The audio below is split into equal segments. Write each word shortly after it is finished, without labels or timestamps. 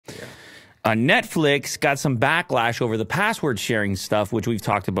Netflix got some backlash over the password sharing stuff, which we've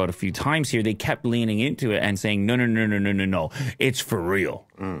talked about a few times here. They kept leaning into it and saying, no, it's for real.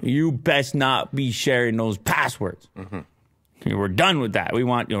 You best not be sharing those passwords. We're done with that. We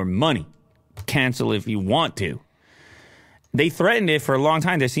want your money. Cancel if you want to. They threatened it for a long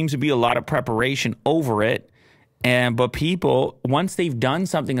time. There seems to be a lot of preparation over it. But people, once they've done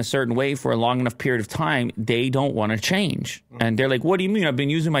something a certain way for a long enough period of time, they don't want to change. And they're like, what do you mean? I've been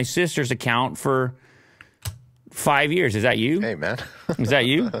using my sister's account for 5 years. Is that you? Hey, man. Is that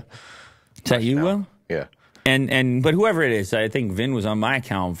you? Is that you, Will? Yeah. But whoever it is, I think Vin was on my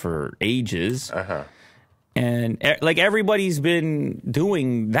account for ages. And like everybody's been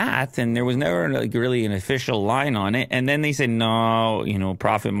doing that, and there was never like really an official line on it. And then they said, no, you know,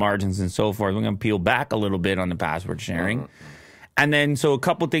 profit margins and so forth. We're going to peel back a little bit on the password sharing. And then so a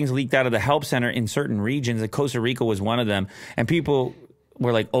couple things leaked out of the help center in certain regions. Like Costa Rica was one of them. And people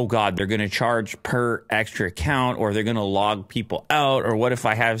were like, oh, God, they're going to charge per extra account, or they're going to log people out, or what if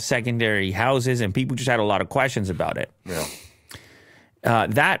I have secondary houses? And people just had a lot of questions about it.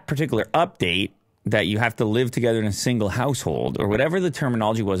 That particular update, that you have to live together in a single household, or whatever the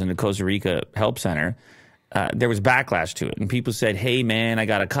terminology was in the Costa Rica Help Center, there was backlash to it. And people said, hey, man, I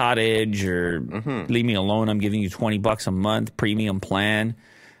got a cottage, or leave me alone. I'm giving you $20 a month, premium plan.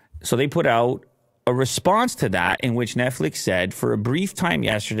 So they put out a response to that in which Netflix said, for a brief time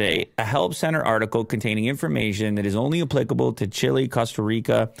yesterday, a Help Center article containing information that is only applicable to Chile, Costa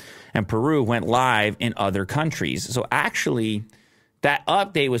Rica, and Peru went live in other countries. So actually, that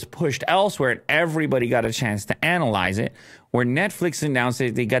update was pushed elsewhere, and everybody got a chance to analyze it, where Netflix announced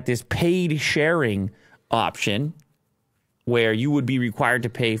that they got this paid sharing option where you would be required to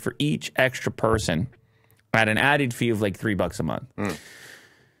pay for each extra person at an added fee of like $3 a month.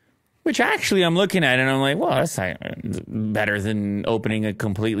 Which actually I'm looking at it and I'm like, well, that's better than opening a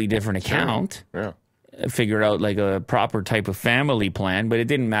completely different account. Figure out like a proper type of family plan, but it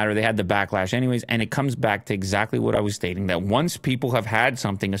didn't matter. They had the backlash anyways, and it comes back to exactly what I was stating, that once people have had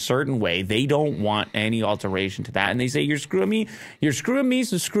something a certain way, they don't want any alteration to that, and they say, you're screwing me,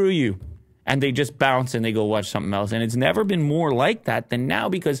 so screw you. And they just bounce and they go watch something else. And it's never been more like that than now,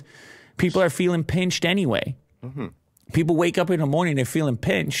 because people are feeling pinched anyway. People wake up in the morning, they're feeling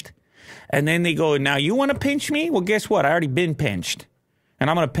pinched, and then they go, now you want to pinch me? Well, guess what? I already been pinched, and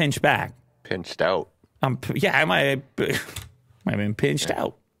I'm going to pinch back. Pinched out. I might have been pinched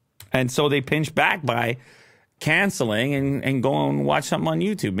out. And so they pinch back by canceling and go and watch something on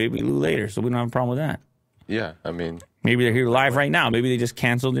YouTube, maybe later. So we don't have a problem with that. Yeah, I mean, maybe they're here live right now. Maybe they just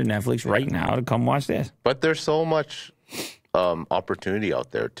canceled their Netflix right now to come watch this. But there's so much opportunity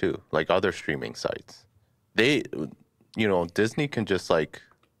out there too, like other streaming sites. They, you know, Disney can just like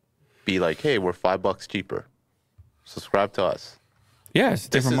be like, hey, we're $5 cheaper. Subscribe to us. Yeah, it's a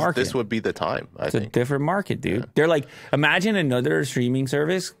different market. This would be the time, I think. It's a different market, dude. They're like, imagine another streaming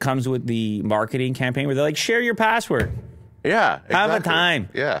service comes with the marketing campaign where they're like, share your password. Yeah, exactly. Have a time.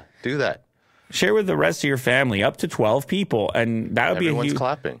 Yeah, do that. Share with the rest of your family, up to 12 people, and that would be a huge.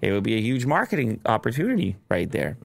 Clapping. It would be a huge marketing opportunity right there.